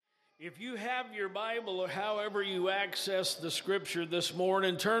If you have your Bible or however you access the scripture this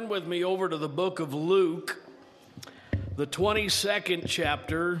morning, turn with me over to the book of Luke, the 22nd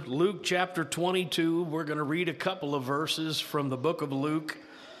chapter, Luke chapter 22. We're going to read a couple of verses from the book of Luke.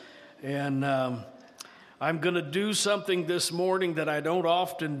 And I'm going to do something this morning that I don't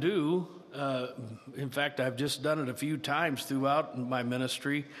often do. In fact, I've just done it a few times throughout my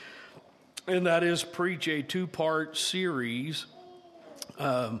ministry. And that is preach a two-part series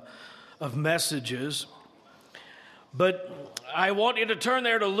of messages. But I want you to turn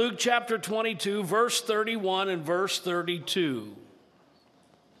there to Luke chapter 22, verse 31 and verse 32.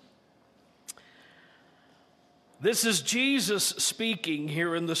 This is Jesus speaking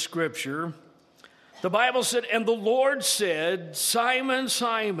here in the scripture. The Bible said, "And the Lord said, Simon,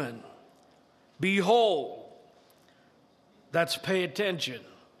 Simon, behold." That's pay attention.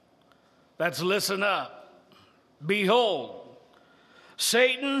 That's listen up. "Behold,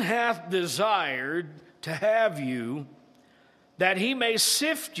 Satan hath desired to have you, that he may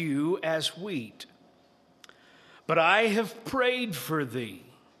sift you as wheat. But I have prayed for thee,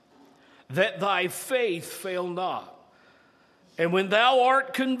 that thy faith fail not. And when thou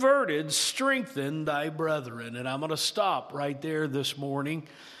art converted, strengthen thy brethren." And I'm going to stop right there this morning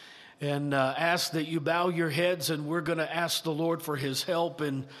and ask that you bow your heads, and we're going to ask the Lord for his help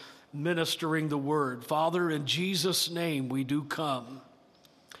in ministering the word. Father, in Jesus' name we do come.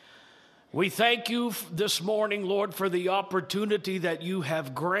 We thank you this morning, Lord, for the opportunity that you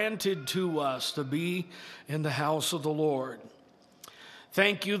have granted to us to be in the house of the Lord.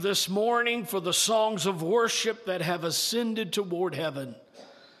 Thank you this morning for the songs of worship that have ascended toward heaven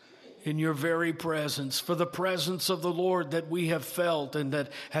in your very presence, for the presence of the Lord that we have felt and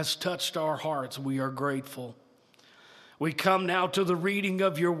that has touched our hearts. We are grateful. We come now to the reading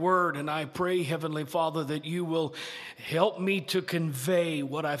of your word, and I pray, Heavenly Father, that you will help me to convey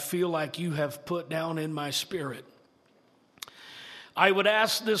what I feel like you have put down in my spirit. I would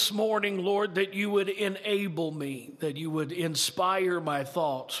ask this morning, Lord, that you would enable me, that you would inspire my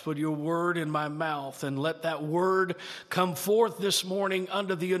thoughts, put your word in my mouth, and let that word come forth this morning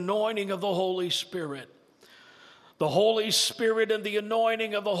under the anointing of the Holy Spirit. The Holy Spirit and the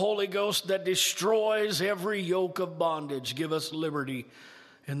anointing of the Holy Ghost that destroys every yoke of bondage. Give us liberty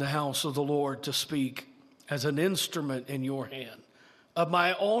in the house of the Lord to speak as an instrument in your hand. Of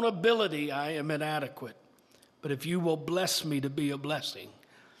my own ability, I am inadequate. But if you will bless me to be a blessing,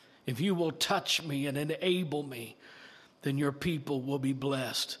 if you will touch me and enable me, then your people will be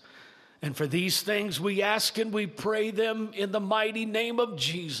blessed. And for these things we ask and we pray them in the mighty name of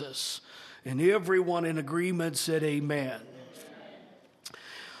Jesus. And everyone in agreement said amen.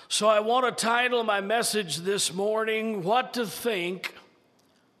 So I want to title my message this morning, "What to Think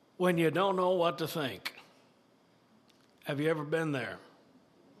When You Don't Know What to Think." Have you ever been there?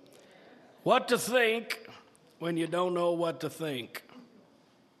 What to think when you don't know what to think.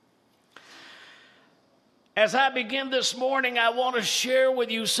 As I begin this morning, I want to share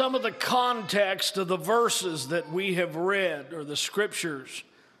with you some of the context of the verses that we have read, or the scriptures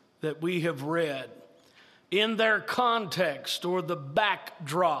that we have read, in their context or the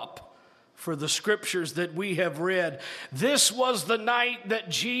backdrop for the scriptures that we have read. This was the night that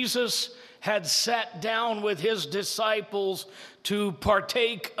Jesus had sat down with his disciples to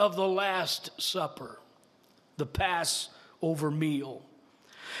partake of the Last Supper, the Passover meal.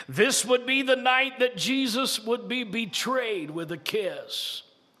 This would be the night that Jesus would be betrayed with a kiss.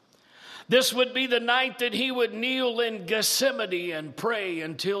 This would be the night that he would kneel in Gethsemane and pray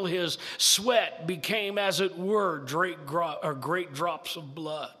until his sweat became, as it were, great drops of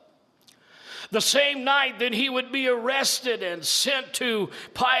blood. The same night that he would be arrested and sent to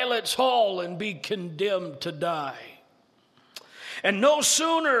Pilate's hall and be condemned to die. And no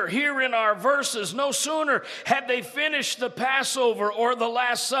sooner, here in our verses, no sooner had they finished the Passover or the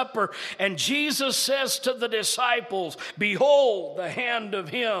Last Supper, and Jesus says to the disciples, "Behold, the hand of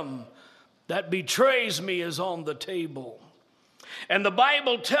him that betrays me is on the table." And the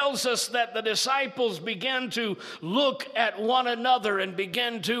Bible tells us that the disciples began to look at one another and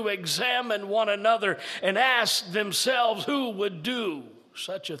began to examine one another and ask themselves, who would do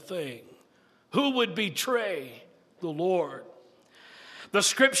such a thing? Who would betray the Lord? The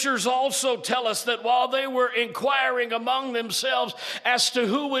scriptures also tell us that while they were inquiring among themselves as to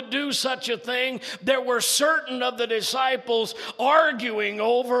who would do such a thing, there were certain of the disciples arguing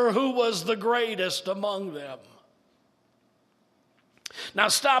over who was the greatest among them. Now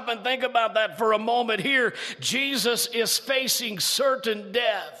stop and think about that for a moment. Here, Jesus is facing certain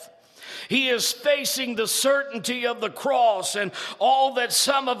death. He is facing the certainty of the cross, and all that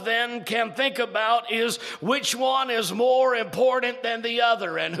some of them can think about is which one is more important than the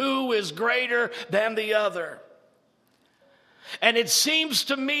other and who is greater than the other. And it seems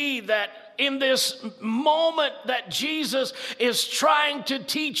to me that in this moment that Jesus is trying to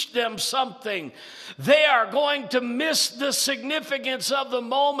teach them something, they are going to miss the significance of the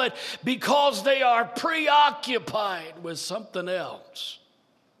moment because they are preoccupied with something else.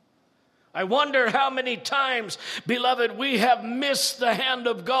 I wonder how many times, beloved, we have missed the hand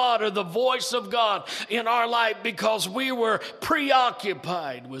of God or the voice of God in our life because we were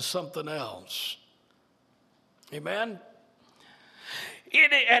preoccupied with something else. Amen?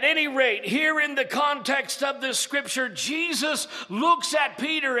 At any rate, here in the context of this scripture, Jesus looks at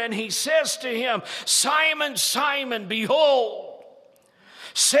Peter and he says to him, Simon, Simon, behold,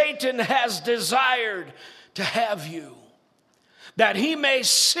 Satan has desired to have you, that he may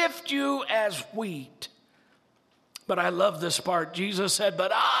sift you as wheat. But I love this part. Jesus said,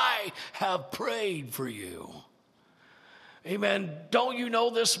 but I have prayed for you. Amen. Don't you know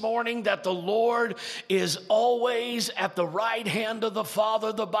this morning that the Lord is always at the right hand of the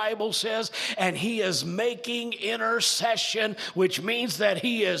Father, the Bible says, and he is making intercession, which means that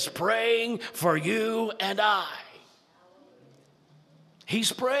he is praying for you and I.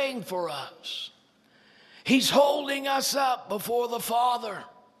 He's praying for us. He's holding us up before the Father.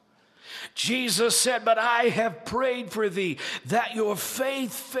 Jesus said, but I have prayed for thee, that your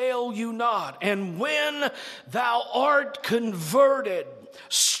faith fail you not. And when thou art converted,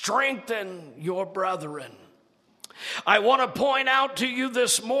 strengthen your brethren. I want to point out to you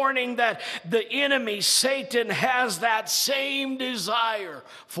this morning that the enemy, Satan, has that same desire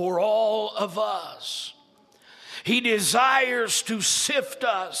for all of us. He desires to sift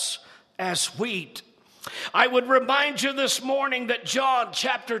us as wheat. I would remind you this morning that John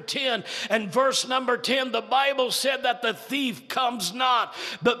chapter 10 and verse number 10, the Bible said that the thief comes not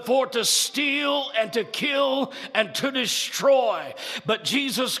but for to steal and to kill and to destroy. But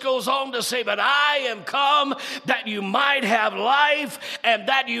Jesus goes on to say, but I am come that you might have life and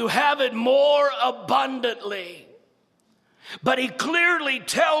that you have it more abundantly. But he clearly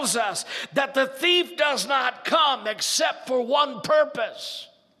tells us that the thief does not come except for one purpose.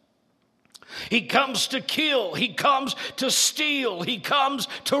 He comes to kill, he comes to steal, he comes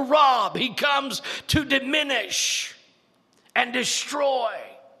to rob, he comes to diminish and destroy.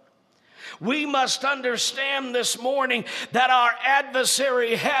 We must understand this morning that our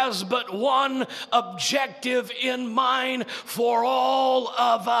adversary has but one objective in mind for all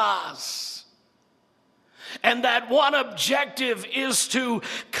of us. And that one objective is to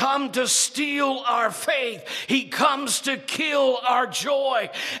come to steal our faith. He comes to kill our joy.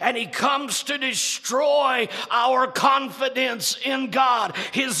 And he comes to destroy our confidence in God.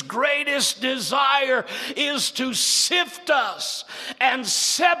 His greatest desire is to sift us and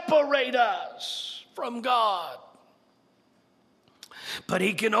separate us from God. But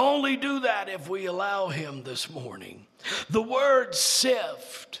he can only do that if we allow him this morning. The word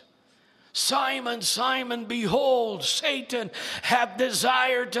sift. Simon, Simon, behold, Satan hath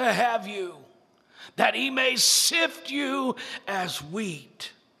desired to have you, that he may sift you as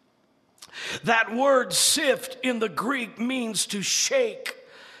wheat. That word sift in the Greek means to shake,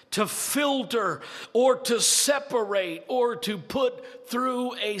 to filter, or to separate, or to put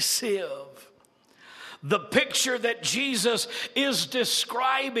through a sieve. The picture that Jesus is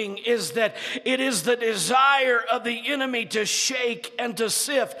describing is that it is the desire of the enemy to shake and to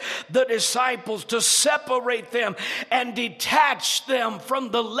sift the disciples, to separate them and detach them from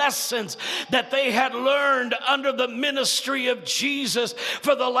the lessons that they had learned under the ministry of Jesus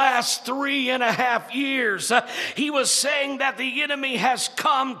for the last 3.5 years. He was saying that the enemy has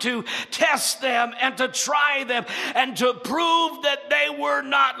come to test them and to try them and to prove that they were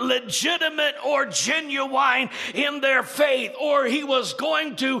not legitimate or genuine in their faith, or he was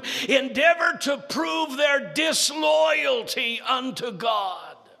going to endeavor to prove their disloyalty unto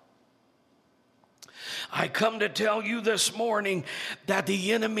God. I come to tell you this morning that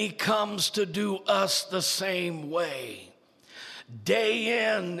the enemy comes to do us the same way,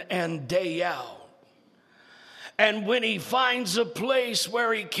 day in and day out. And when he finds a place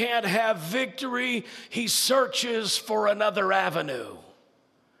where he can't have victory, he searches for another avenue.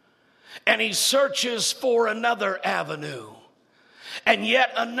 And he searches for another avenue. And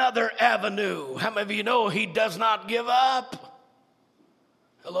yet another avenue. How many of you know he does not give up?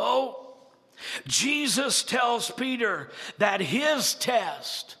 Hello? Jesus tells Peter that his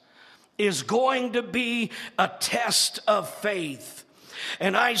test is going to be a test of faith.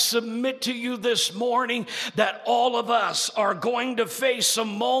 And I submit to you this morning that all of us are going to face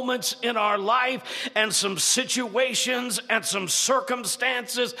some moments in our life and some situations and some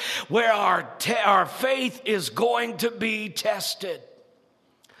circumstances where our faith is going to be tested.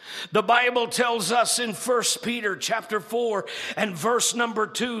 The Bible tells us in 1 Peter chapter 4 and verse number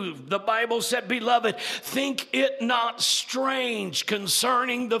 2, the Bible said, "Beloved, think it not strange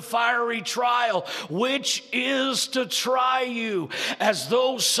concerning the fiery trial, which is to try you, as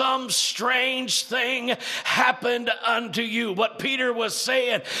though some strange thing happened unto you." What Peter was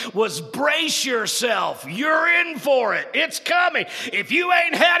saying was, brace yourself. You're in for it. It's coming. If you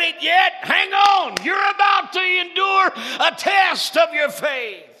ain't had it yet, hang on. You're about to endure a test of your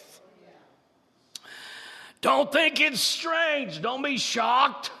faith. Don't think it's strange. Don't be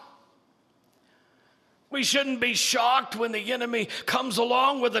shocked. We shouldn't be shocked when the enemy comes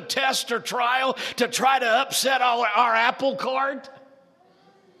along with a test or trial to try to upset our apple cart.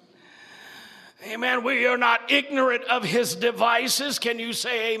 Amen. We are not ignorant of his devices. Can you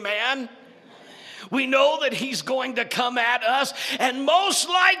say amen? We know that he's going to come at us, and most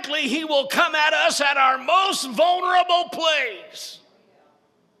likely he will come at us at our most vulnerable place.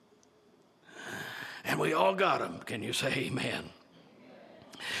 And we all got them. Can you say amen?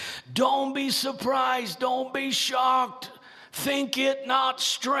 Don't be surprised. Don't be shocked. Think it not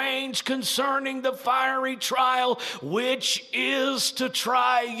strange concerning the fiery trial, which is to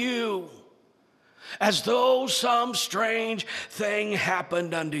try you, as though some strange thing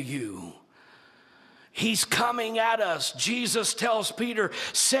happened unto you. He's coming at us. Jesus tells Peter,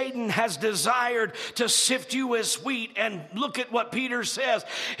 Satan has desired to sift you as wheat. And look at what Peter says.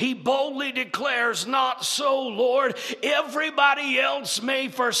 He boldly declares, "Not so, Lord. Everybody else may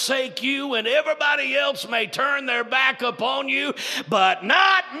forsake you, and everybody else may turn their back upon you, but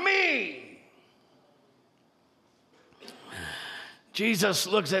not me." Jesus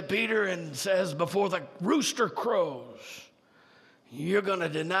looks at Peter and says, "Before the rooster crows, you're going to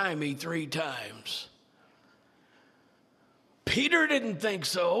deny me 3 times. Peter didn't think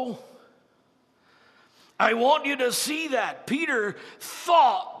so. I want you to see that. Peter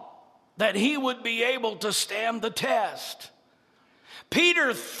thought that he would be able to stand the test.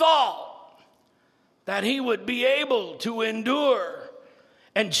 Peter thought that he would be able to endure.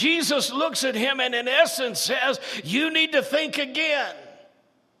 And Jesus looks at him and in essence says, you need to think again.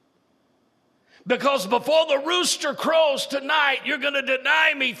 Because before the rooster crows tonight, you're going to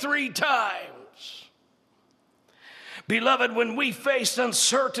deny me 3 times. Beloved, when we face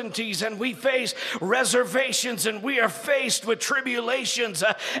uncertainties and we face reservations and we are faced with tribulations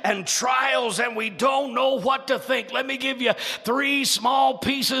and trials and we don't know what to think, let me give you 3 small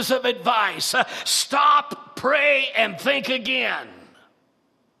pieces of advice. Stop, pray, and think again.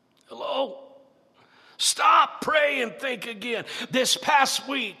 Hello? Stop, pray, and think again. This past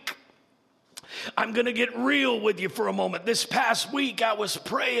week, I'm going to get real with you for a moment. This past week I was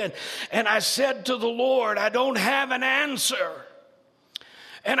praying and I said to the Lord, I don't have an answer.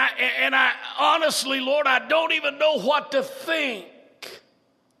 And I honestly, Lord, I don't even know what to think.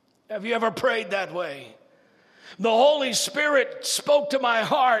 Have you ever prayed that way? The Holy Spirit spoke to my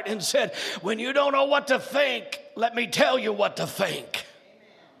heart and said, when you don't know what to think, let me tell you what to think.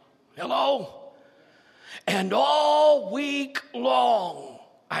 Hello? And all week long,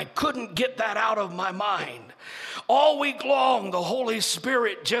 I couldn't get that out of my mind. All week long, the Holy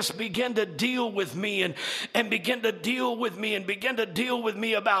Spirit just began to deal with me and began to deal with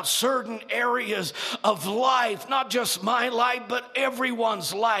me about certain areas of life, not just my life, but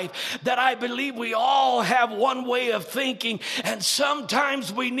everyone's life, that I believe we all have one way of thinking, and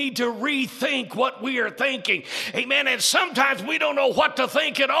sometimes we need to rethink what we are thinking. Amen. And sometimes we don't know what to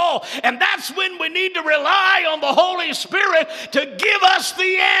think at all, and that's when we need to rely on the Holy Spirit to give us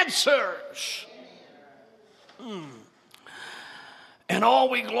the answers. And all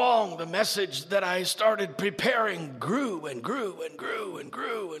week long, the message that I started preparing grew and grew and grew and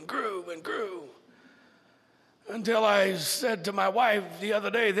grew and grew and grew. Until I said to my wife the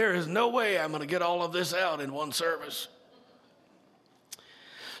other day, there is no way I'm going to get all of this out in one service.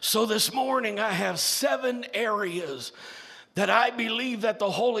 So this morning I have 7 areas that I believe that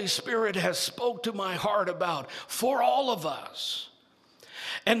the Holy Spirit has spoke to my heart about for all of us.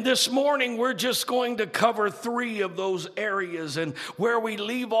 And this morning, we're just going to cover 3 of those areas. And where we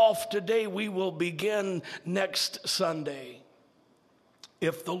leave off today, we will begin next Sunday,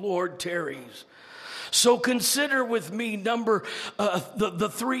 if the Lord tarries. So consider with me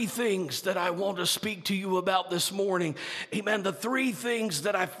the three things that I want to speak to you about this morning. Amen. The three things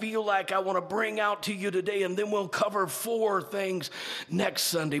that I feel like I want to bring out to you today, and then we'll cover four things next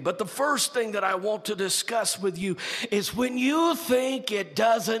Sunday. But the first thing that I want to discuss with you is when you think it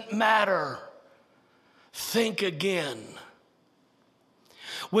doesn't matter, think again.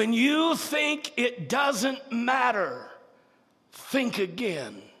 When you think it doesn't matter, think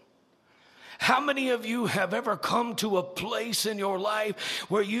again. How many of you have ever come to a place in your life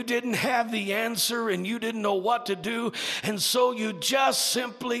where you didn't have the answer and you didn't know what to do, and so you just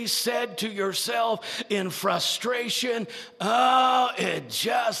simply said to yourself in frustration, "Oh, it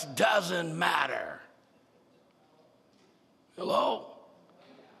just doesn't matter"? Hello?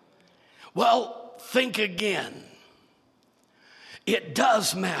 Well, think again. It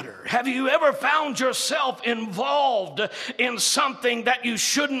does matter. Have you ever found yourself involved in something that you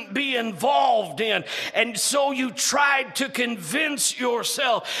shouldn't be involved in? And so you tried to convince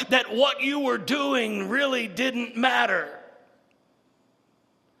yourself that what you were doing really didn't matter.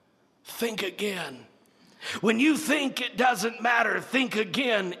 Think again. When you think it doesn't matter, think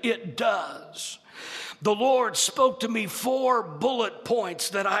again, it does. The Lord spoke to me 4 bullet points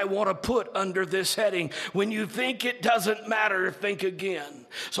that I want to put under this heading. When you think it doesn't matter, think again.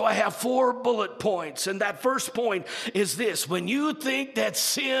 So I have 4 bullet points, and that first point is this: when you think that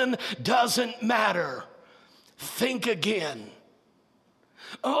sin doesn't matter, think again.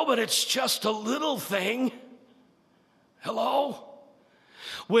 Oh, but it's just a little thing. Hello?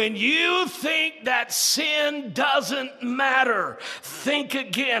 When you think that sin doesn't matter, think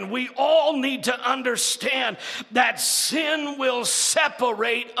again. We all need to understand that sin will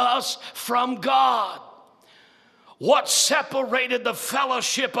separate us from God. What separated the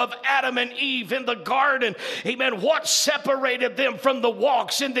fellowship of Adam and Eve in the garden? Amen. What separated them from the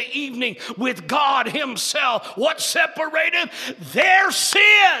walks in the evening with God Himself? What separated? Their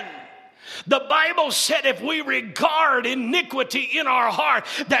sin. The Bible said if we regard iniquity in our heart,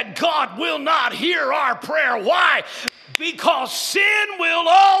 that God will not hear our prayer. Why? Because sin will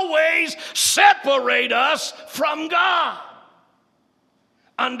always separate us from God.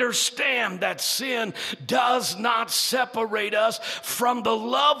 Understand that sin does not separate us from the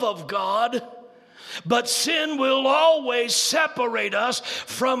love of God, but sin will always separate us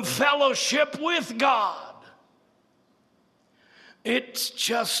from fellowship with God. It's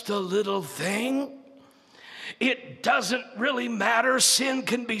just a little thing. It doesn't really matter. Sin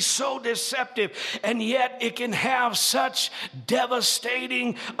can be so deceptive, and yet it can have such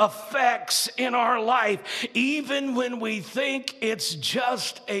devastating effects in our life, even when we think it's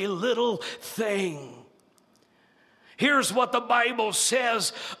just a little thing. Here's what the Bible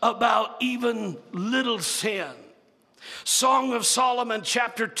says about even little sin. Song of Solomon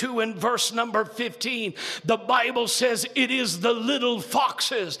chapter 2 and verse number 15. The Bible says it is the little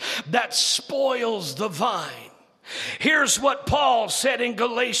foxes that spoils the vine. Here's what Paul said in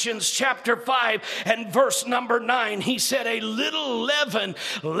Galatians chapter 5 and verse number 9. He said a little leaven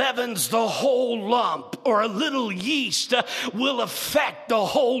leavens the whole lump, or a little yeast will affect the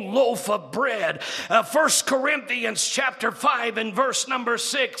whole loaf of bread. 1 Corinthians chapter 5 and verse number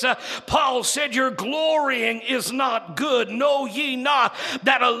 6, Paul said your glorying is not good. Know ye not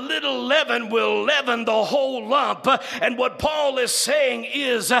that a little leaven will leaven the whole lump? And what Paul is saying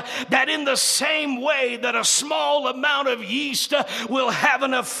is that in the same way that a small amount of yeast will have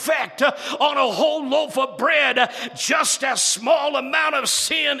an effect on a whole loaf of bread, just as small amount of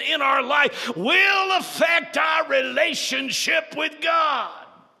sin in our life will affect our relationship with God.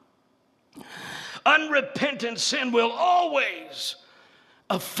 Unrepentant sin will always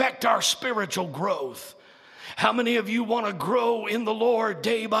affect our spiritual growth. How many of you want to grow in the Lord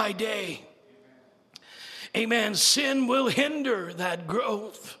day by day? Amen. Sin will hinder that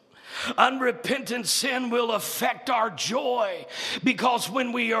growth. Unrepentant sin will affect our joy, because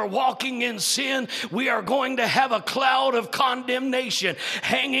when we are walking in sin, we are going to have a cloud of condemnation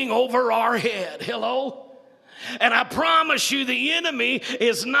hanging over our head. Hello? And I promise you, the enemy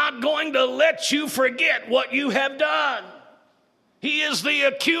is not going to let you forget what you have done. He is the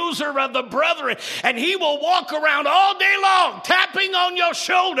accuser of the brethren, and he will walk around all day long tapping on your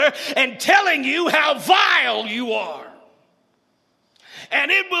shoulder and telling you how vile you are. And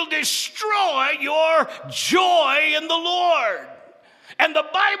it will destroy your joy in the Lord. And the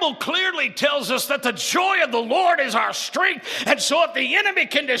Bible clearly tells us that the joy of the Lord is our strength. And so if the enemy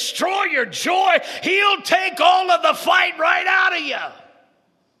can destroy your joy, he'll take all of the fight right out of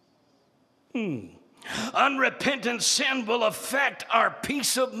you. Unrepentant sin will affect our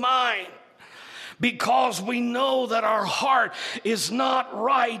peace of mind. because we know that our heart is not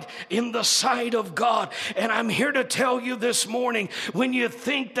right in the sight of God. And I'm here to tell you this morning, when you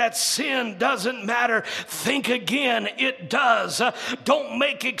think that sin doesn't matter, think again, it does. Don't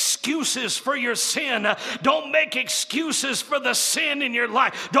make excuses for your sin. Don't make excuses for the sin in your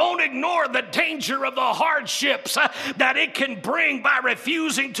life. Don't ignore the danger of the hardships that it can bring by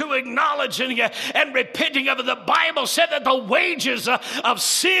refusing to acknowledge and repenting of it. The Bible said that the wages of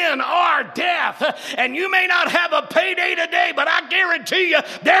sin are death. And you may not have a payday today, but I guarantee you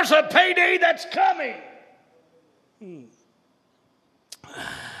there's a payday that's coming.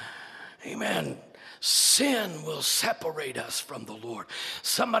 Amen. Sin will separate us from the Lord.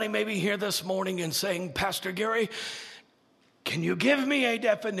 Somebody may be here this morning and saying, Pastor Gary, can you give me a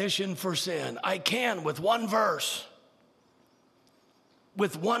definition for sin? I can, with one verse.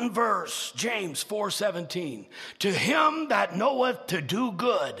 With one verse, James 4:17. To him that knoweth to do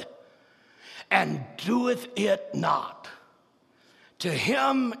good and doeth it not, to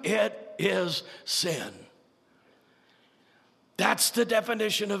him it is sin. That's the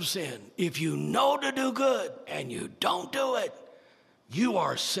definition of sin. If you know to do good and you don't do it, you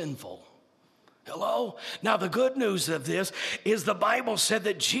are sinful. Hello? Now, the good news of this is the Bible said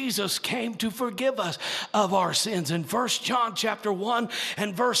that Jesus came to forgive us of our sins. In 1 John chapter 1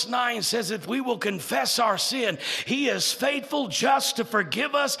 and verse 9 says, if we will confess our sin, he is faithful, just to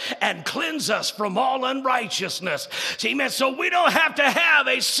forgive us and cleanse us from all unrighteousness. See, man, so we don't have to have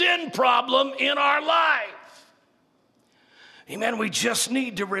a sin problem in our life. Amen. We just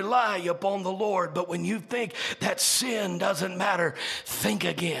need to rely upon the Lord. But when you think that sin doesn't matter, think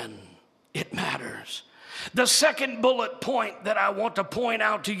again. It matters. The second bullet point that I want to point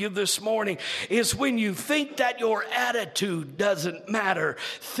out to you this morning is when you think that your attitude doesn't matter,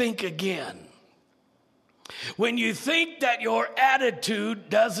 think again. When you think that your attitude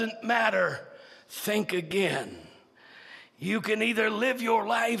doesn't matter, think again. You can either live your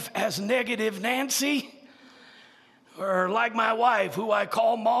life as negative Nancy or like my wife, who I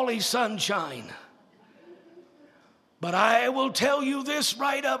call Molly Sunshine. But I will tell you this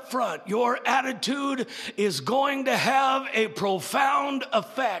right up front. Your attitude is going to have a profound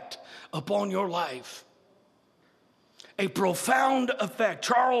effect upon your life. A profound effect.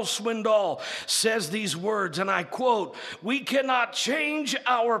 Charles Swindoll says these words, and I quote, we cannot change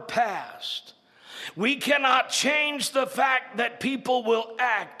our past. We cannot change the fact that people will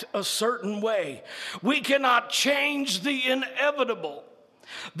act a certain way. We cannot change the inevitable.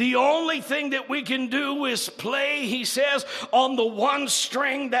 The only thing that we can do is play, he says, on the one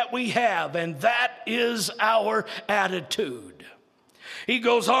string that we have, and that is our attitude. He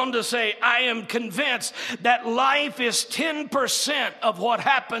goes on to say, I am convinced that life is 10% of what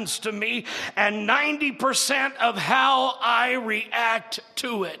happens to me and 90% of how I react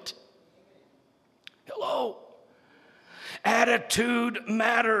to it. Hello? Attitude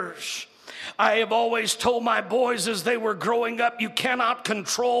matters. I have always told my boys as they were growing up, you cannot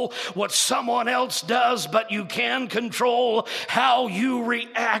control what someone else does, but you can control how you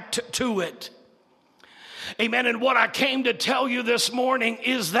react to it. Amen. And what I came to tell you this morning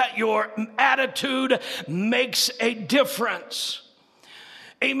is that your attitude makes a difference.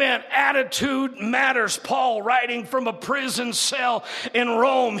 Amen. Attitude matters. Paul, writing from a prison cell in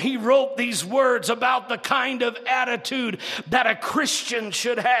Rome, he wrote these words about the kind of attitude that a Christian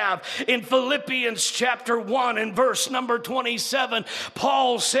should have. In Philippians chapter 1 and verse number 27,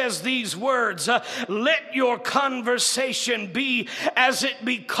 Paul says these words, let your conversation be as it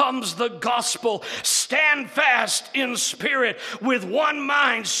becomes the gospel. Stand fast in spirit with one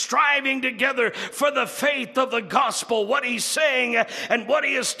mind, striving together for the faith of the gospel. What he's saying and what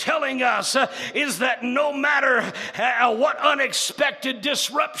he is telling us is that no matter what unexpected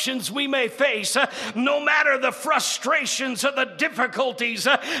disruptions we may face, no matter the frustrations or the difficulties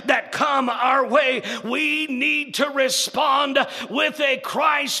that come our way, we need to respond with a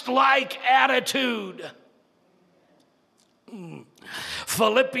Christ-like attitude.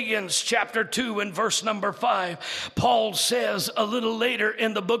 Philippians chapter 2 and verse number 5, Paul says a little later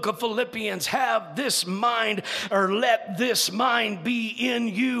in the book of Philippians, have this mind, or let this mind be in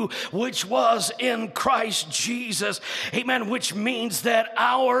you, which was in Christ Jesus. Amen. Which means that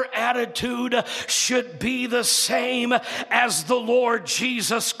our attitude should be the same as the Lord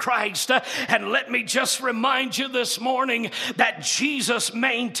Jesus Christ. And let me just remind you this morning that Jesus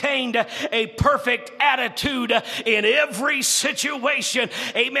maintained a perfect attitude in every situation.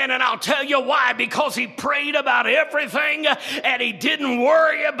 Amen. And I'll tell you why. Because he prayed about everything and he didn't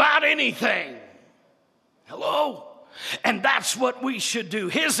worry about anything. Hello? And that's what we should do.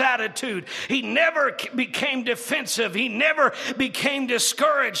 His attitude, he never became defensive. He never became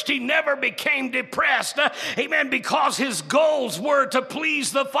discouraged. He never became depressed. Amen. Because his goals were to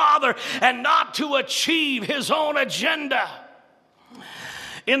please the Father and not to achieve his own agenda.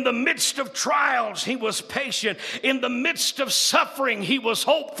 In the midst of trials, he was patient. In the midst of suffering, he was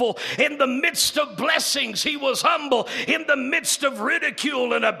hopeful. In the midst of blessings, he was humble. In the midst of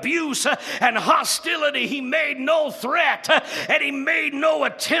ridicule and abuse and hostility, he made no threat and he made no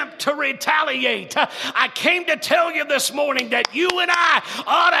attempt to retaliate. I came to tell you this morning that you and I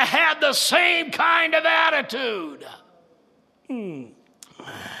ought to have the same kind of attitude.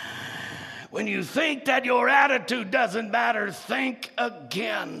 When you think that your attitude doesn't matter, think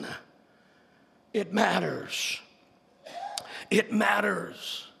again. It matters. It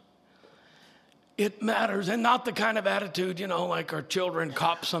matters. It matters. And not the kind of attitude, like our children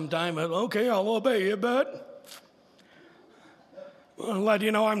cop sometime. Okay, I'll obey you, but I'll let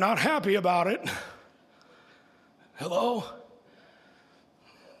you know I'm not happy about it. Hello?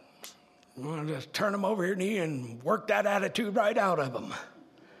 I'm going to just turn them over your knee and work that attitude right out of them.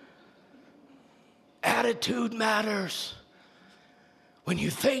 Attitude matters. When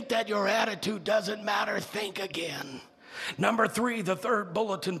you think that your attitude doesn't matter, think again. Number 3, the third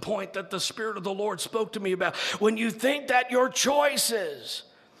bulletin point that the Spirit of the Lord spoke to me about. When you think that your choices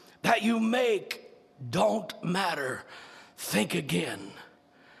that you make don't matter, think again.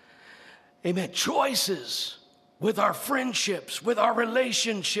 Amen. Choices with our friendships, with our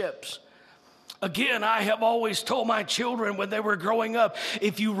relationships. Again, I have always told my children when they were growing up,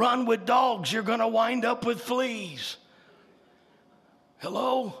 if you run with dogs, you're going to wind up with fleas.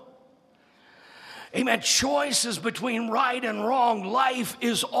 Hello? Amen. Choices between right and wrong. Life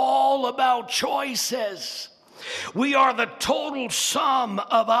is all about choices. We are the total sum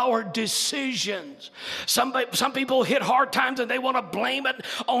of our decisions. Some people hit hard times and they want to blame it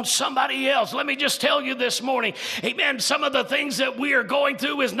on somebody else. Let me just tell you this morning, amen, some of the things that we are going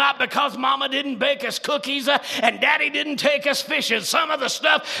through is not because mama didn't bake us cookies and daddy didn't take us fishing. Some of the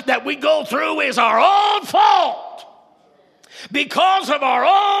stuff that we go through is our own fault because of our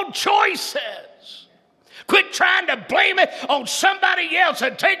own choices. Quit trying to blame it on somebody else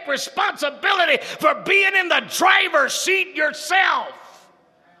and take responsibility for being in the driver's seat yourself.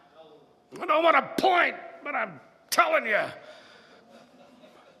 I don't want to point, but I'm telling you.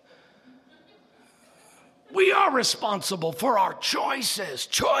 We are responsible for our choices.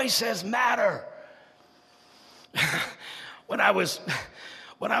 Choices matter. When I was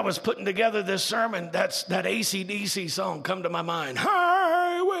putting together this sermon, that AC/DC song come to my mind.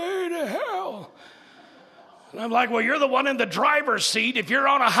 Highway to Hell. And I'm like, well, you're the one in the driver's seat. If you're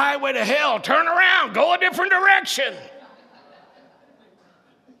on a highway to hell, turn around, go a different direction.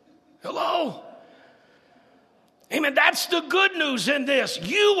 Hello? Amen. That's the good news in this.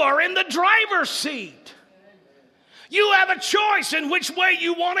 You are in the driver's seat. You have a choice in which way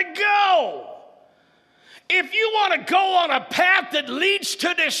you want to go. If you want to go on a path that leads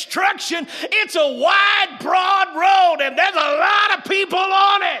to destruction, it's a wide, broad road, and there's a lot of people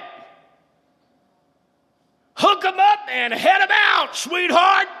on it. Hook them up and head them out,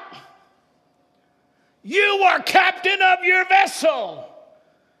 sweetheart. You are captain of your vessel.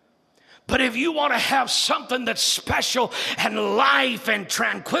 But if you want to have something that's special and life and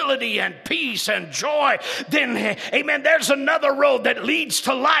tranquility and peace and joy, then, amen, there's another road that leads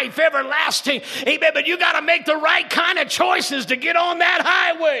to life everlasting. Amen, but you got to make the right kind of choices to get on that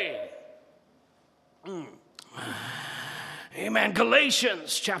highway. Amen.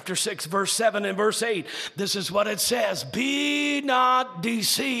 Galatians chapter 6, verse 7 and verse 8. This is what it says. Be not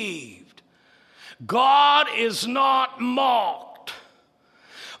deceived. God is not mocked.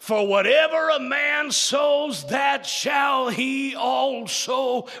 For whatever a man sows, that shall he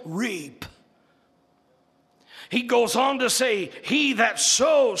also reap. He goes on to say, he that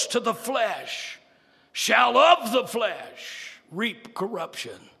sows to the flesh shall of the flesh reap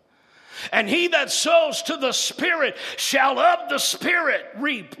corruption. And he that sows to the Spirit shall of the Spirit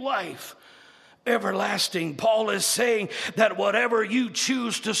reap life everlasting. Paul is saying that whatever you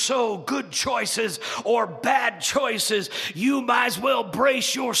choose to sow, good choices or bad choices, you might as well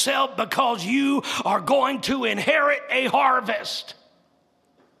brace yourself because you are going to inherit a harvest.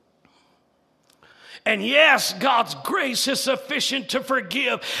 And yes, God's grace is sufficient to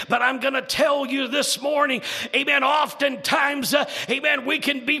forgive. But I'm going to tell you this morning, amen, oftentimes, amen, we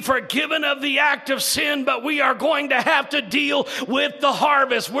can be forgiven of the act of sin, but we are going to have to deal with the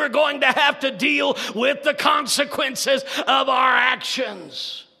harvest. We're going to have to deal with the consequences of our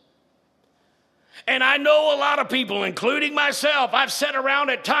actions. And I know a lot of people, including myself, I've sat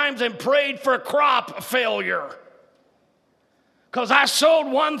around at times and prayed for crop failure. Because I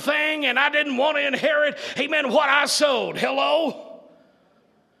sowed one thing and I didn't want to inherit, amen, what I sowed. Hello?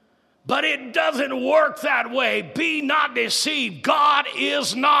 But it doesn't work that way. Be not deceived. God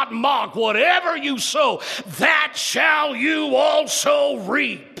is not mocked. Whatever you sow, that shall you also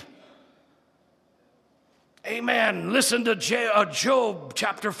reap. Amen. Listen to Job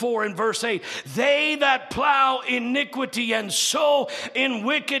chapter 4 and verse 8. They that plow iniquity and sow in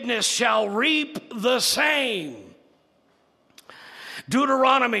wickedness shall reap the same.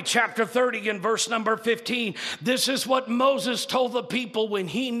 Deuteronomy chapter 30 and verse number 15. This is what Moses told the people when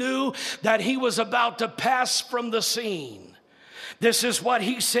he knew that he was about to pass from the scene. This is what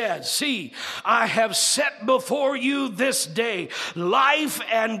he said. See, I have set before you this day life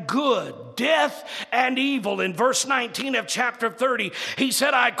and good, death and evil. In verse 19 of chapter 30, he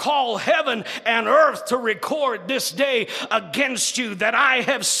said, I call heaven and earth to record this day against you, that I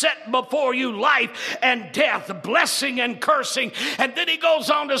have set before you life and death, blessing and cursing. And then he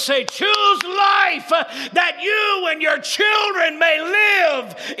goes on to say, choose life that you and your children may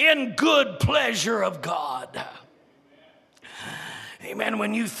live in good pleasure of God. Amen.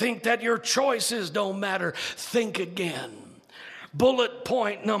 When you think that your choices don't matter, think again. Bullet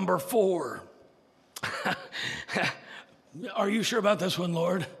point number 4. Are you sure about this one,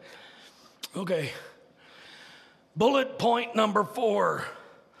 Lord? Okay. Bullet point number 4.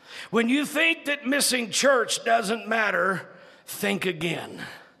 When you think that missing church doesn't matter, think again.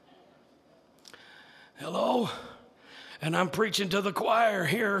 Hello? And I'm preaching to the choir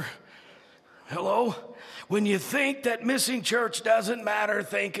here. Hello? When you think that missing church doesn't matter,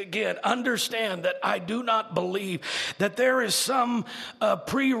 think again. Understand that I do not believe that there is some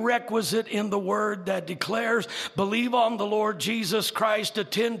prerequisite in the word that declares, believe on the Lord Jesus Christ,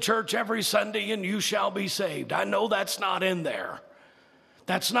 attend church every Sunday, and you shall be saved. I know that's not in there.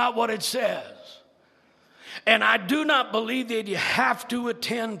 That's not what it says. And I do not believe that you have to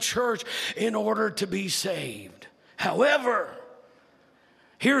attend church in order to be saved. However,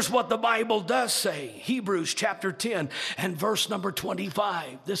 here's what the Bible does say. Hebrews chapter 10 and verse number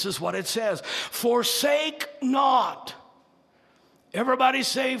 25. This is what it says. Forsake not. Everybody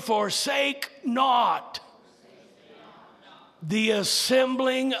say, forsake not the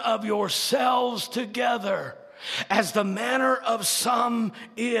assembling of yourselves together, as the manner of some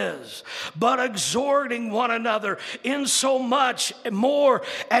is, but exhorting one another in so much more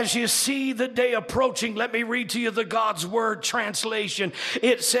as you see the day approaching. Let me read to you the God's Word translation.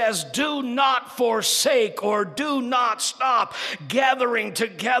 It says, do not forsake or do not stop gathering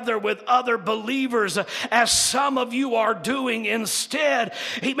together with other believers as some of you are doing. Instead,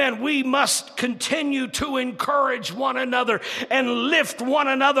 amen, we must continue to encourage one another and lift one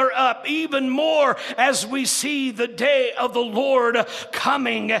another up even more as we see the day of the Lord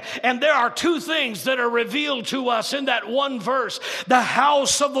coming. And there are two things that are revealed to us in that one verse. The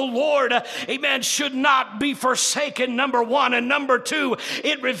house of the Lord, amen, should not be forsaken, number one. And number two,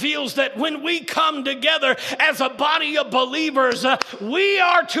 it reveals that when we come together as a body of believers, we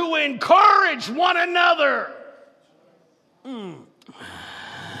are to encourage one another.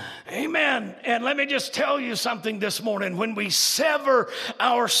 Amen. And let me just tell you something this morning. When we sever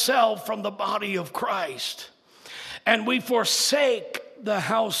ourselves from the body of Christ and we forsake the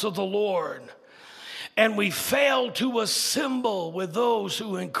house of the Lord and we fail to assemble with those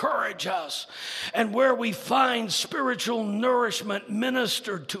who encourage us and where we find spiritual nourishment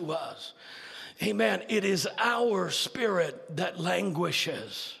ministered to us, amen, it is our spirit that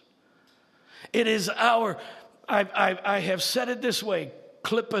languishes. It is our, I have said it this way,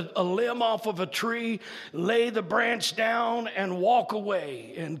 clip a limb off of a tree, lay the branch down and walk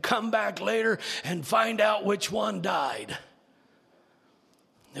away and come back later and find out which one died.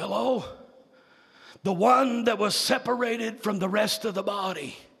 Hello? The one that was separated from the rest of the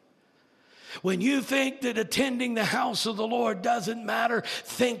body. When you think that attending the house of the Lord doesn't matter,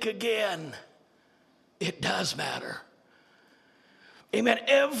 think again. It does matter. Amen.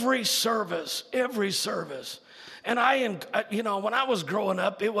 Every service. And when I was growing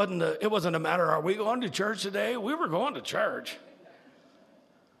up, it wasn't a matter, are we going to church today? We were going to church.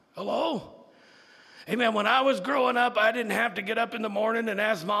 Hello? Amen. When I was growing up, I didn't have to get up in the morning and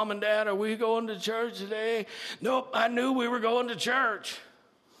ask mom and dad, are we going to church today? Nope, I knew we were going to church.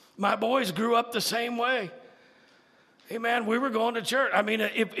 My boys grew up the same way. Amen. We were going to church. I mean,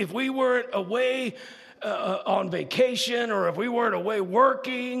 if we weren't away on vacation, or if we weren't away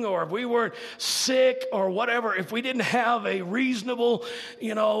working, or if we weren't sick or whatever, if we didn't have a reasonable,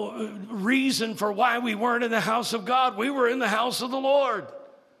 reason for why we weren't in the house of God, we were in the house of the Lord.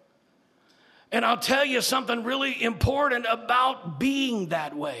 And I'll tell you something really important about being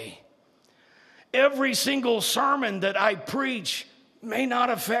that way. Every single sermon that I preach may not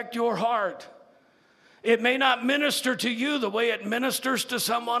affect your heart. It may not minister to you the way it ministers to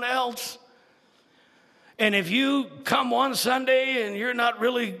someone else. And if you come one Sunday and you're not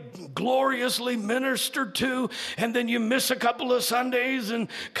really gloriously ministered to, and then you miss a couple of Sundays and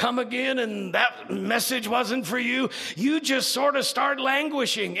come again and that message wasn't for you, you just sort of start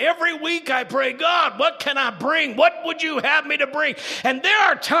languishing. Every week I pray, God, what can I bring? What would you have me to bring? And there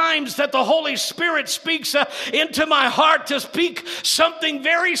are times that the Holy Spirit speaks into my heart to speak something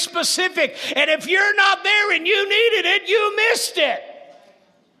very specific. And if you're not there and you needed it, you missed it.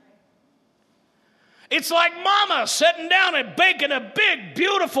 It's like mama sitting down and baking a big,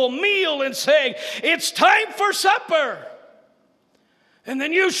 beautiful meal and saying, it's time for supper. And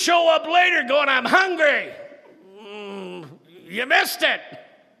then you show up later going, I'm hungry. You missed it.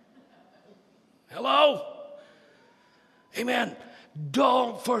 Hello? Amen.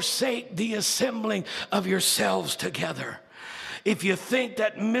 Don't forsake the assembling of yourselves together. If you think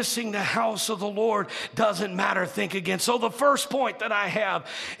that missing the house of the Lord doesn't matter, think again. So the first point that I have,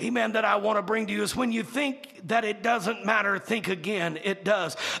 amen, that I want to bring to you is when you think that it doesn't matter, think again. It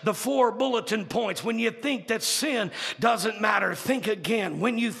does. The 4 bulletin points. When you think that sin doesn't matter, think again.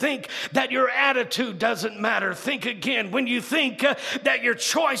 When you think that your attitude doesn't matter, think again. When you think that your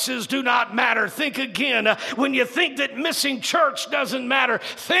choices do not matter, think again. When you think that missing church doesn't matter,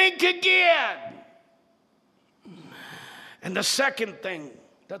 think again. And the second thing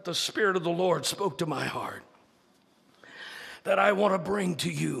that the Spirit of the Lord spoke to my heart that I want to bring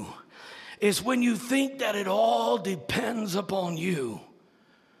to you is when you think that it all depends upon you,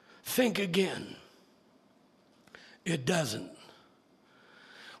 think again. It doesn't.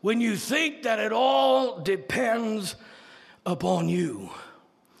 When you think that it all depends upon you,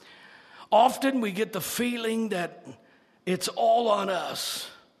 often we get the feeling that it's all on us.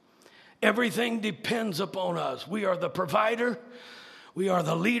 Everything depends upon us. We are the provider. We are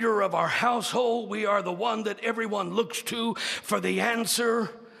the leader of our household. We are the one that everyone looks to for the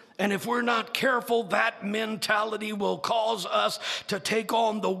answer. And if we're not careful, that mentality will cause us to take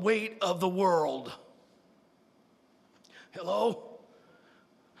on the weight of the world. Hello?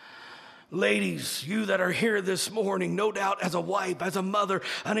 Ladies, you that are here this morning, no doubt as a wife, as a mother,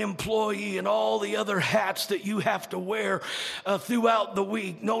 an employee, and all the other hats that you have to wear throughout the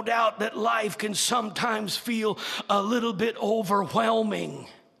week, no doubt that life can sometimes feel a little bit overwhelming.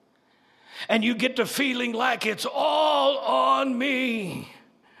 And you get to feeling like it's all on me.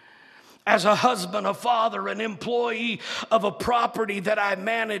 As a husband, a father, an employee of a property that I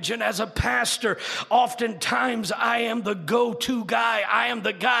manage, and as a pastor, oftentimes I am the go-to guy. I am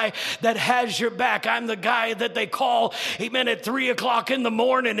the guy that has your back. I'm the guy that they call, amen, at 3 o'clock in the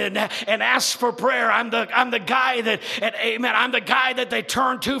morning and ask for prayer. I'm the guy that, amen, I'm the guy that they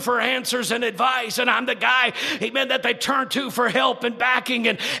turn to for answers and advice, and I'm the guy, amen, that they turn to for help and backing.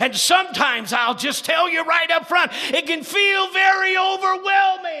 And sometimes I'll just tell you right up front, it can feel very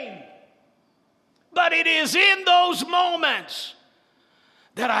overwhelming. But it is in those moments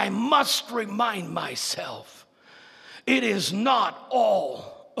that I must remind myself, it is not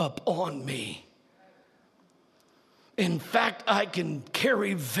all up on me. In fact, I can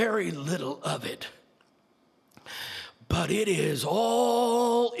carry very little of it. But it is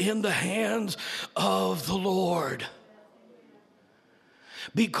all in the hands of the Lord.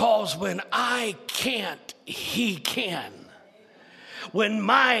 Because when I can't, He can. When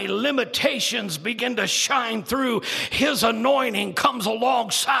my limitations begin to shine through, His anointing comes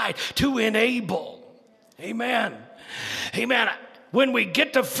alongside to enable. Amen. Amen. When we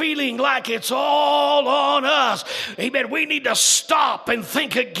get to feeling like it's all on us, amen, we need to stop and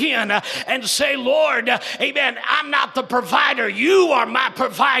think again and say, Lord, amen, I'm not the provider. You are my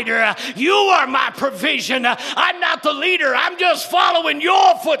provider. You are my provision. I'm not the leader. I'm just following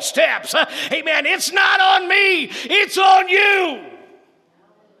your footsteps. Amen. It's not on me. It's on you.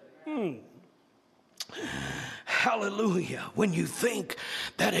 Hallelujah. When you think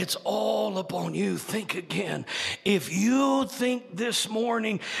that it's all upon you, think again. If you think this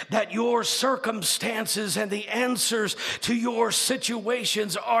morning that your circumstances and the answers to your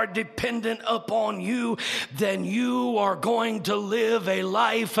situations are dependent upon you, then you are going to live a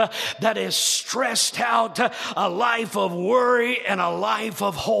life that is stressed out, a life of worry, and a life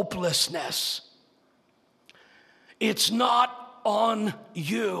of hopelessness. It's not on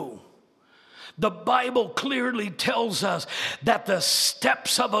you. The Bible clearly tells us that the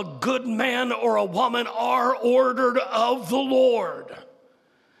steps of a good man or a woman are ordered of the Lord.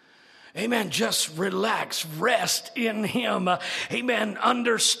 Amen. Just relax, rest in Him. Amen.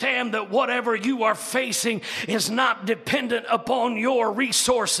 Understand that whatever you are facing is not dependent upon your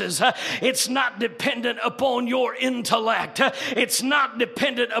resources. It's not dependent upon your intellect. It's not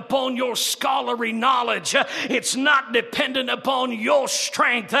dependent upon your scholarly knowledge. It's not dependent upon your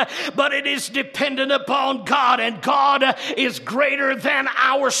strength, but it is dependent upon God. And God is greater than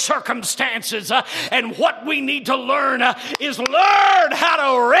our circumstances. And what we need to learn is learn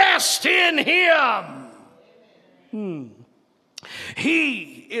how to rest in Him.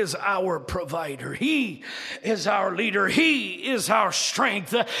 He is our provider. He is our leader. He is our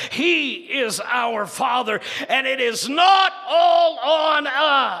strength. He is our Father. And it is not all on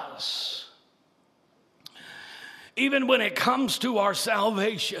us. Even when it comes to our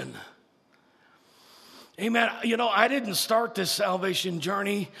salvation. Amen. You know, I didn't start this salvation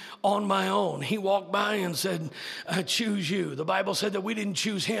journey on my own. He walked by and said, I choose you. The Bible said that we didn't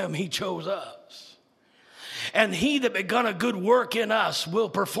choose Him. He chose us. And He that begun a good work in us will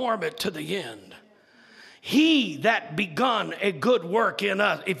perform it to the end. He that begun a good work in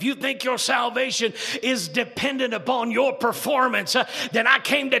us. If you think your salvation is dependent upon your performance, then I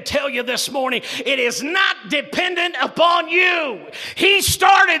came to tell you this morning, it is not dependent upon you. He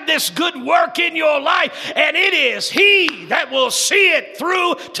started this good work in your life, and it is He that will see it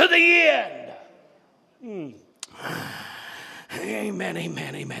through to the end. Amen,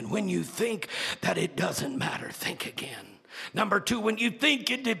 amen, amen. When you think that it doesn't matter, think again. Number 2, when you think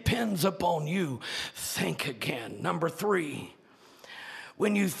it depends upon you, think again. Number 3,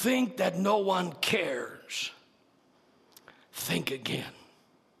 when you think that no one cares, think again.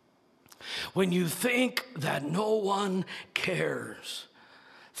 When you think that no one cares,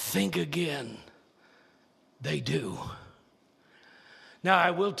 think again. They do. Now,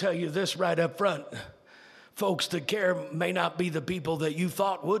 I will tell you this right up front. Folks that care may not be the people that you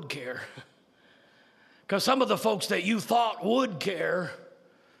thought would care. Because some of the folks that you thought would care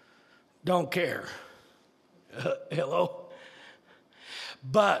don't care. Hello?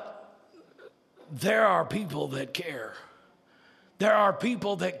 But there are people that care. There are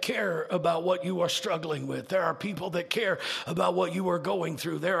people that care about what you are struggling with. There are people that care about what you are going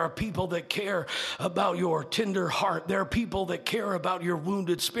through. There are people that care about your tender heart. There are people that care about your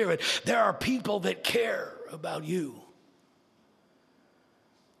wounded spirit. There are people that care about you.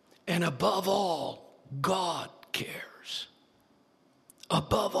 And above all, God cares.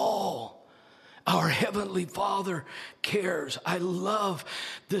 Above all, our Heavenly Father cares. I love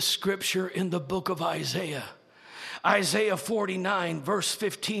this scripture in the book of Isaiah. Isaiah 49, verse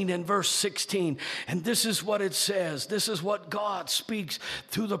 15 and verse 16. And this is what it says. This is what God speaks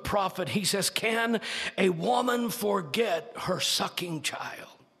through the prophet. He says, can a woman forget her sucking child,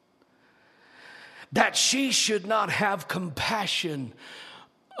 that she should not have compassion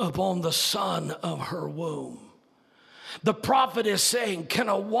upon the son of her womb? The prophet is saying, can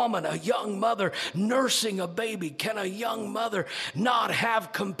a woman, a young mother nursing a baby, can a young mother not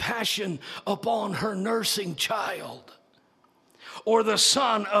have compassion upon her nursing child or the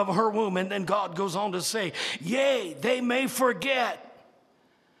son of her womb? And then God goes on to say, yea, they may forget.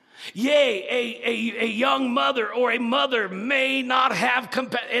 Yea, a young mother or a mother may not have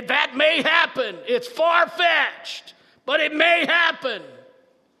compassion. That may happen. It's far-fetched, but it may happen.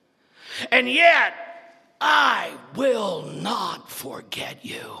 And yet, I will not forget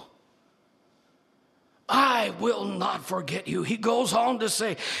you. I will not forget you. He goes on to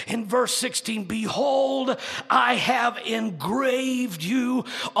say in verse 16, behold, I have engraved you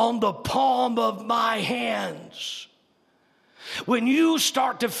on the palm of my hands. When you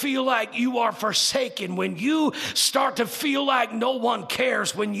start to feel like you are forsaken, when you start to feel like no one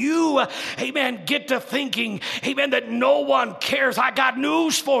cares, when you, amen, get to thinking, amen, that no one cares, I got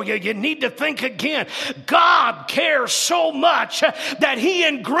news for you. You need to think again. God cares so much that He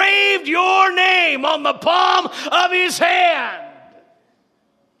engraved your name on the palm of His hand.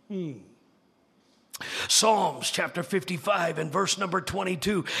 Psalms chapter 55 and verse number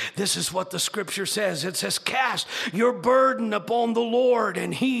 22. This is what the scripture says. It says, cast your burden upon the Lord,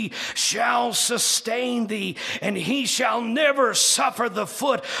 and He shall sustain thee, and He shall never suffer the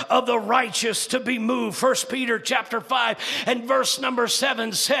foot of the righteous to be moved. 1 Peter chapter 5 and verse number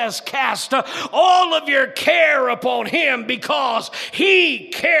 7 says, cast all of your care upon Him, because He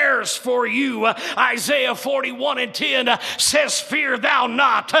cares for you. Isaiah 41 and 10 says, fear thou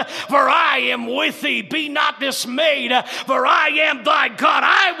not, for I am with thee. Be not dismayed, for I am thy God.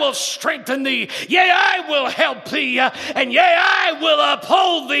 I will strengthen thee. Yea, I will help thee. And yea, I will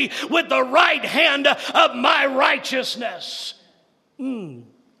uphold thee with the right hand of my righteousness. He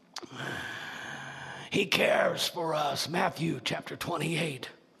cares for us. Matthew chapter 28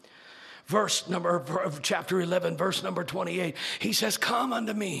 chapter 11, verse number 28. He says, come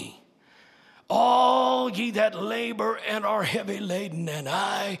unto me, all ye that labor and are heavy laden, and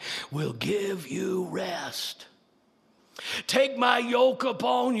I will give you rest. Take my yoke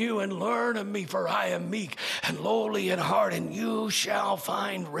upon you and learn of me, for I am meek and lowly in heart, and you shall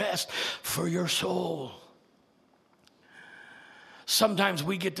find rest for your soul. Sometimes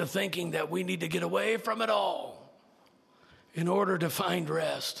we get to thinking that we need to get away from it all in order to find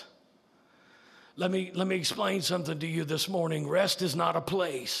rest. Let me explain something to you this morning. Rest is not a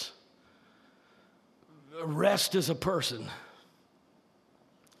place. Rest is a person.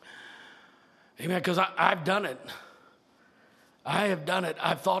 Amen, because I've done it. I have done it.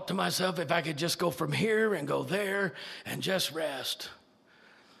 I've thought to myself, if I could just go from here and go there and just rest.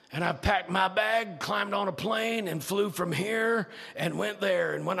 And I packed my bag, climbed on a plane, and flew from here and went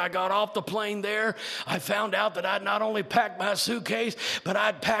there. And when I got off the plane there, I found out that I'd not only packed my suitcase, but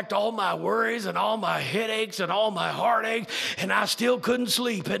I'd packed all my worries and all my headaches and all my heartaches, and I still couldn't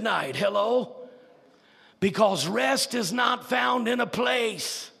sleep at night. Hello? Because rest is not found in a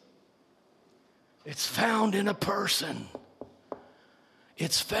place. It's found in a person.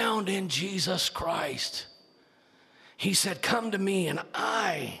 It's found in Jesus Christ. He said, come to me and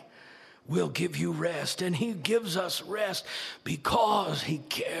I will give you rest. And he gives us rest because he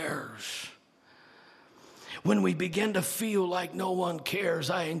cares. When we begin to feel like no one cares,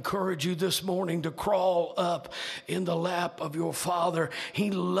 I encourage you this morning to crawl up in the lap of your Father.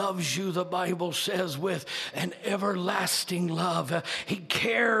 He loves you, the Bible says, with an everlasting love. He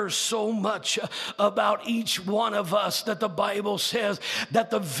cares so much about each one of us that the Bible says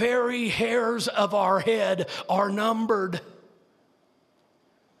that the very hairs of our head are numbered.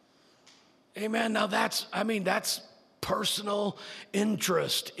 Amen. Now that's personal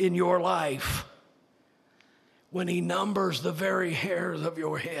interest in your life. When he numbers the very hairs of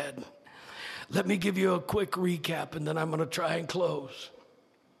your head. Let me give you a quick recap, and then I'm going to try and close.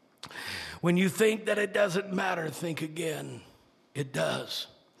 When you think that it doesn't matter, think again. It does.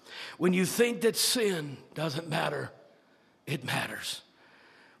 When you think that sin doesn't matter, it matters.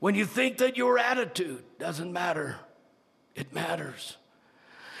 When you think that your attitude doesn't matter, it matters.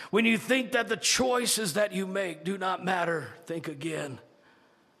 When you think that the choices that you make do not matter, think again.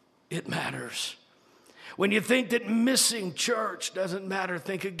 It matters. When you think that missing church doesn't matter,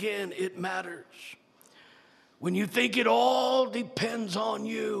 think again, it matters. When you think it all depends on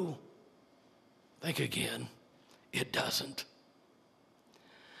you, think again, it doesn't.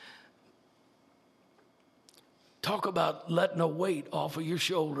 Talk about letting a weight off of your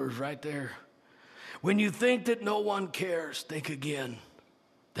shoulders right there. When you think that no one cares, think again,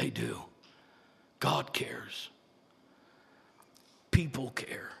 they do. God cares. People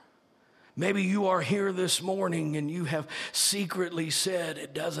care. Maybe you are here this morning and you have secretly said,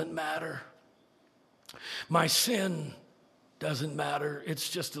 it doesn't matter. My sin doesn't matter. It's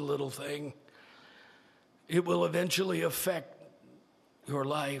just a little thing. It will eventually affect your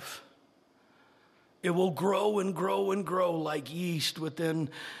life. It will grow and grow and grow like yeast within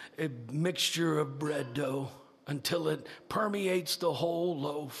a mixture of bread dough until it permeates the whole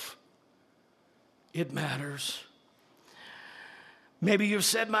loaf. It matters. Maybe you've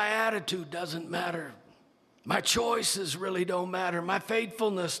said my attitude doesn't matter. My choices really don't matter. My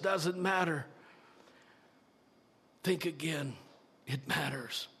faithfulness doesn't matter. Think again. It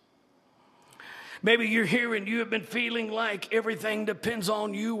matters. Maybe you're here and you have been feeling like everything depends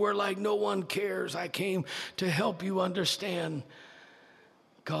on you or like no one cares. I came to help you understand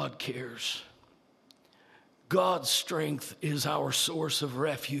God cares. God's strength is our source of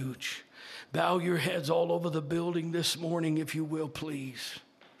refuge. Bow your heads all over the building this morning, if you will, please.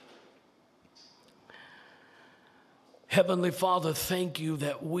 Heavenly Father, thank you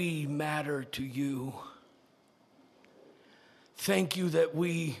that we matter to you. Thank you that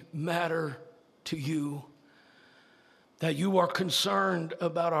we matter to you. That you are concerned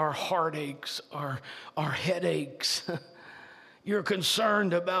about our heartaches, our headaches. You're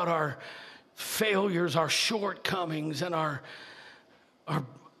concerned about our failures, our shortcomings, and our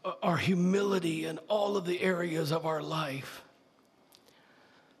humility in all of the areas of our life.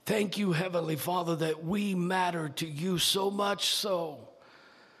 Thank you, Heavenly Father, that we matter to you so much so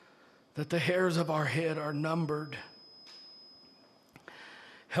that the hairs of our head are numbered.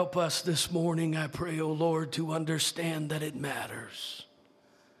 Help us this morning, I pray, O Lord, to understand that it matters.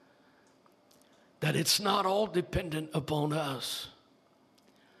 That it's not all dependent upon us.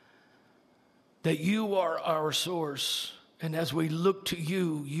 That you are our source. And as we look to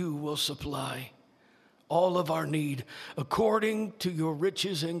you, you will supply all of our need according to your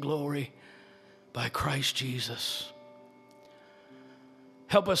riches and glory by Christ Jesus.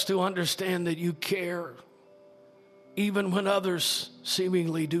 Help us to understand that you care, even when others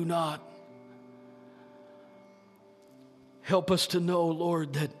seemingly do not. Help us to know,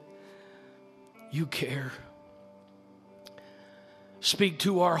 Lord, that you care. Speak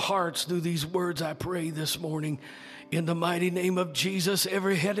to our hearts through these words, I pray this morning. In the mighty name of Jesus,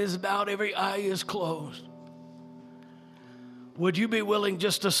 every head is bowed, every eye is closed. Would you be willing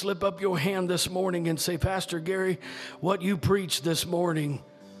just to slip up your hand this morning and say, Pastor Gary, what you preached this morning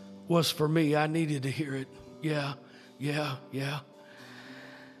was for me. I needed to hear it. Yeah.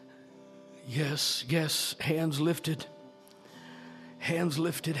 Yes. Hands lifted. Hands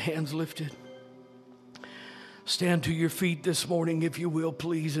lifted, hands lifted. Stand to your feet this morning, if you will,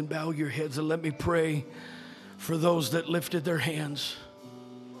 please, and bow your heads and let me pray for those that lifted their hands.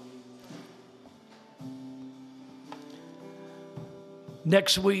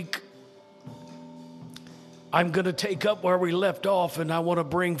 Next week, I'm going to take up where we left off, and I want to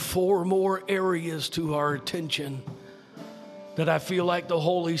bring 4 more areas to our attention that I feel like the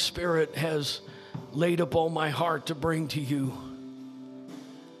Holy Spirit has laid upon my heart to bring to you.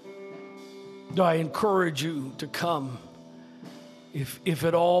 I encourage you to come. If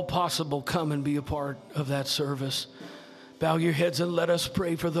at all possible, come and be a part of that service. Bow your heads and let us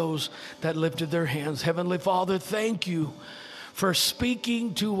pray for those that lifted their hands. Heavenly Father, thank you for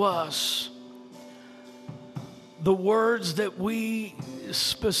speaking to us the words that we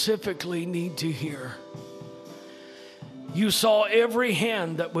specifically need to hear. You saw every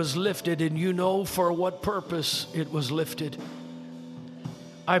hand that was lifted, and you know for what purpose it was lifted.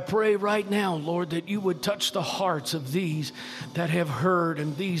 I pray right now, Lord, that you would touch the hearts of these that have heard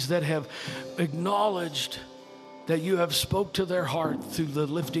and these that have acknowledged that you have spoke to their heart through the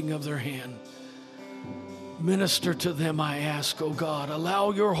lifting of their hand. Minister to them, I ask, oh God.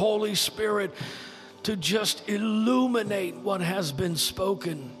 Allow your Holy Spirit to just illuminate what has been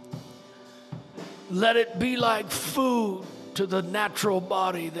spoken. Let it be like food to the natural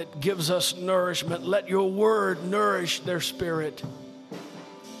body that gives us nourishment. Let your word nourish their spirit.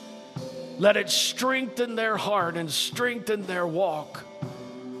 Let it strengthen their heart and strengthen their walk.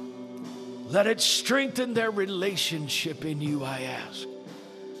 Let it strengthen their relationship in you, I ask.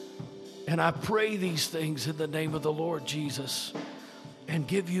 And I pray these things in the name of the Lord Jesus and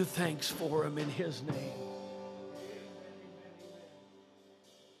give you thanks for them in his name.